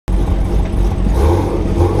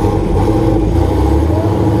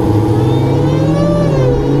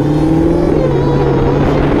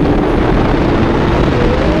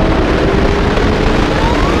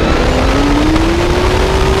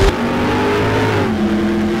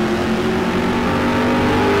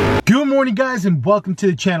morning, guys, and welcome to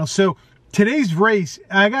the channel. So today's race,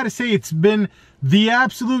 I gotta say, it's been the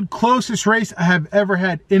absolute closest race I have ever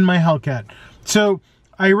had in my Hellcat. So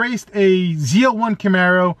I raced a ZL1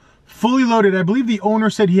 CAMARO, fully loaded. I believe the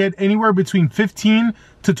owner said he had anywhere between $15,000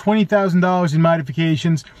 to $20,000 in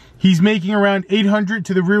modifications. He's making around 800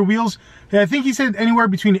 to the rear wheels. I think he said anywhere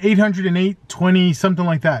between 800 and 820, something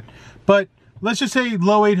like that. But let's just say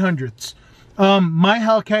low 800s. My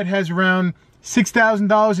Hellcat has around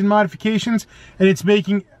 $6,000 in modifications, and it's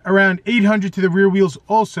making around 800 to the rear wheels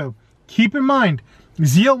also. Keep in mind,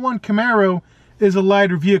 ZL1 CAMARO is a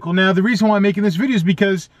lighter vehicle. Now, the reason why I'm making this video is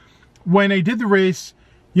because when I did the race,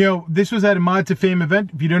 you know, this was at a Mod to Fame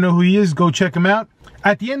event. If you don't know who he is, go check him out.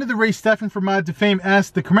 At the end of the race, Stefan from Mod to Fame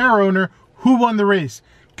asked the CAMARO owner who won the race.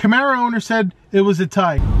 CAMARO owner said it was a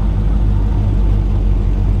tie.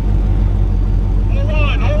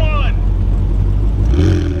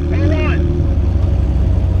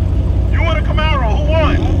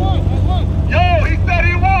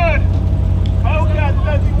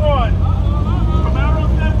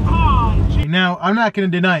 Now, I'm not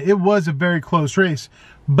going to deny it was a very close race,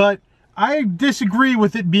 but I disagree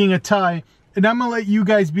with it being a tie, and I'm going to let you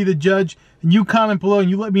guys be the judge, and you comment below and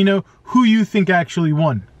you let me know who you think actually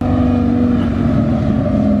won.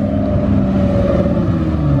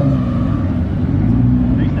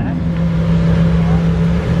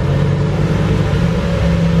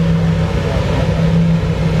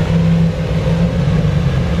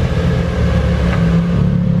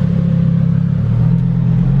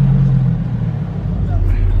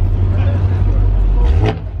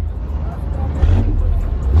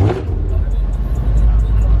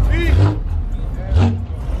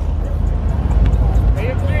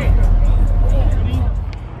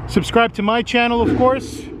 Subscribe to my channel, of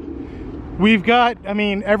course. We've got, I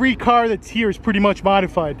mean, every car that's here is pretty much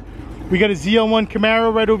modified. We got a ZL1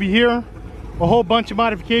 CAMARO right over here, a whole bunch of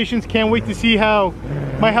modifications. Can't wait to see how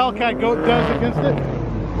my Hellcat does against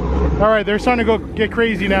it. All right, they're starting to go get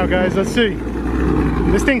crazy now, guys. Let's see.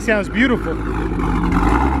 This thing sounds beautiful.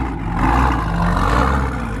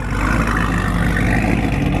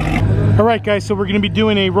 All right, guys, so we're gonna be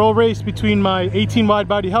doing a roll race between my 18 wide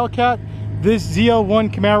body Hellcat, this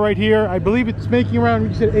ZL1 CAMARO right here. I believe it's making around,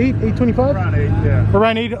 you said 825? Around 8, yeah.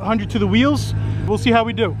 Around 800 to the wheels. We'll see how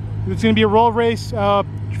we do. It's gonna be a roll race,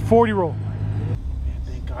 40 roll. Man,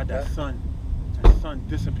 thank God that sun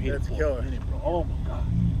dissipated for a minute, bro. Oh my God.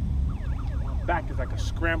 My back is like a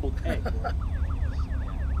scrambled egg, bro.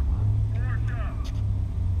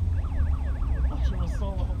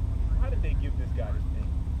 How did they give this guy this thing?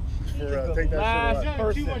 Take that shit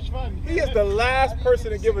away. Too much fun. He is the last person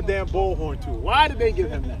to give a damn bullhorn to. Why did they give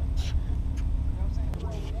him that?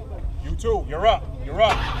 You too. You're up. You're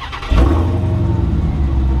up.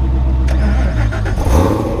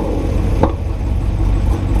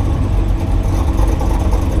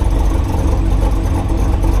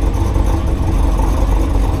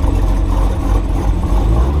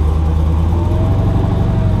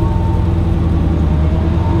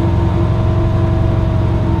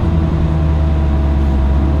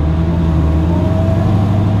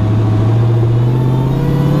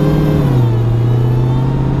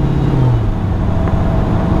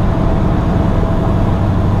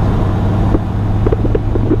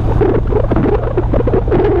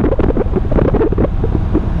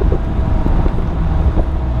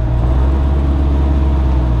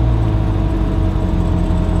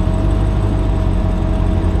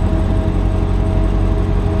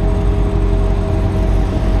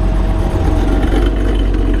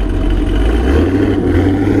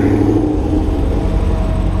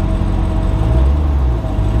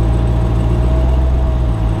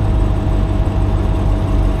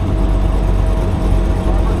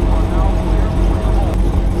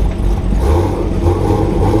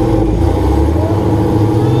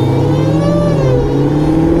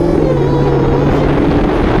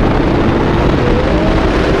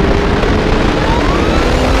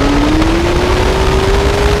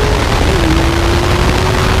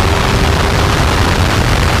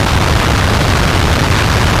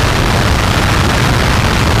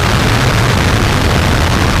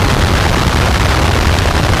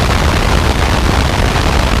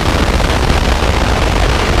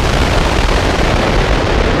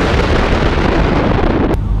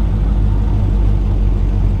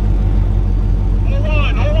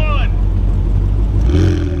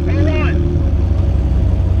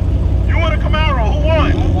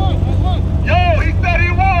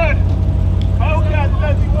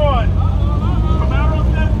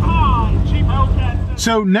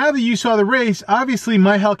 So now that you saw the race, obviously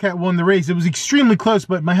my Hellcat won the race. It was extremely close,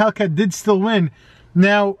 but my Hellcat did still win.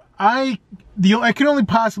 Now, I can only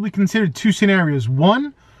possibly consider two scenarios.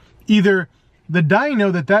 One, either the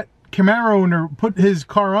dyno that Camaro owner put his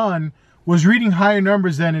car on was reading higher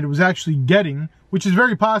numbers than it was actually getting, which is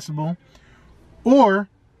very possible, or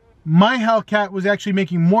my Hellcat was actually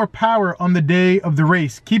making more power on the day of the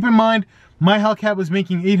race. Keep in mind, my Hellcat was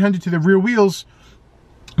making 800 to the rear wheels,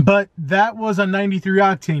 but that was on 93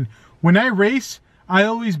 octane. When I race, I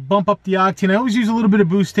always bump up the octane. I always use a little bit of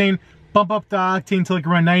boost-tane, bump up the octane to like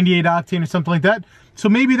around 98 octane or something like that. So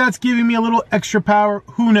maybe that's giving me a little extra power,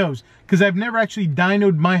 who knows? Because I've never actually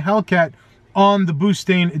dynoed my Hellcat on the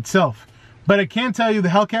boost-tane itself. But I can tell you the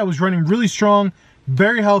Hellcat was running really strong,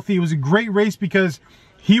 very healthy. It was a great race because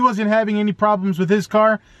he wasn't having any problems with his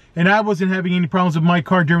car, and I wasn't having any problems with my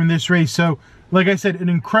car during this race. So, like I said, an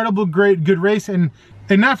incredible, good race. And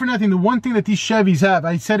not for nothing, the one thing that these Chevys have,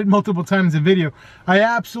 I said it multiple times in the video, I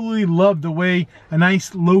absolutely love the way a nice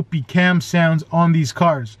lopey cam sounds on these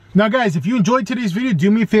cars. Now guys, if you enjoyed today's video,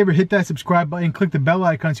 do me a favor, hit that subscribe button, click the bell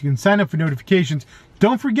icon so you can sign up for notifications.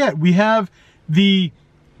 Don't forget, we have the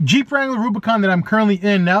Jeep Wrangler Rubicon that I'm currently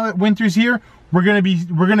in. Now that winter's here, we're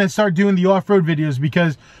gonna start doing the off-road videos,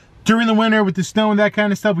 because during the winter with the snow and that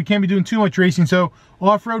kind of stuff, we can't be doing too much racing. So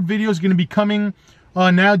off-road videos gonna be coming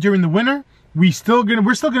now during the winter. We're still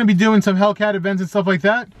gonna be doing some Hellcat events and stuff like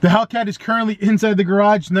that. The Hellcat is currently inside the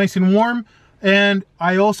garage, nice and warm. And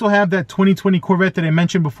I also have that 2020 Corvette that I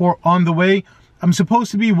mentioned before on the way. I'm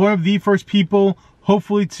supposed to be one of the first people,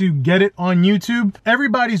 hopefully, to get it on YouTube.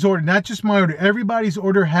 Everybody's order, not just my order, everybody's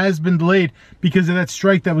order has been delayed because of that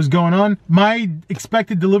strike that was going on. My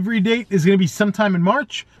expected delivery date is gonna be sometime in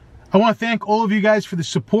March. I wanna thank all of you guys for the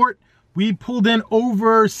support. We pulled in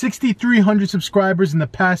over 6,300 subscribers in the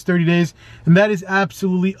past 30 days, and that is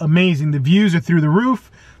absolutely amazing. The views are through the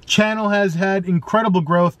roof. Channel has had incredible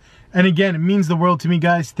growth, and again, it means the world to me,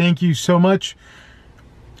 guys. Thank you so much.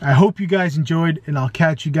 I hope you guys enjoyed, and I'll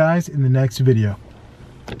catch you guys in the next video.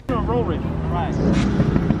 Roll rig. Right.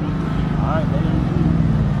 Alright,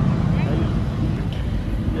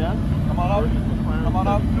 yeah, come on up. Come on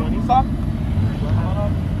up. Stop. Come on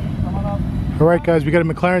up. Come on up. All right, guys, we got a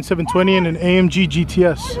McLaren 720 and an AMG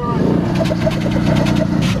GTS.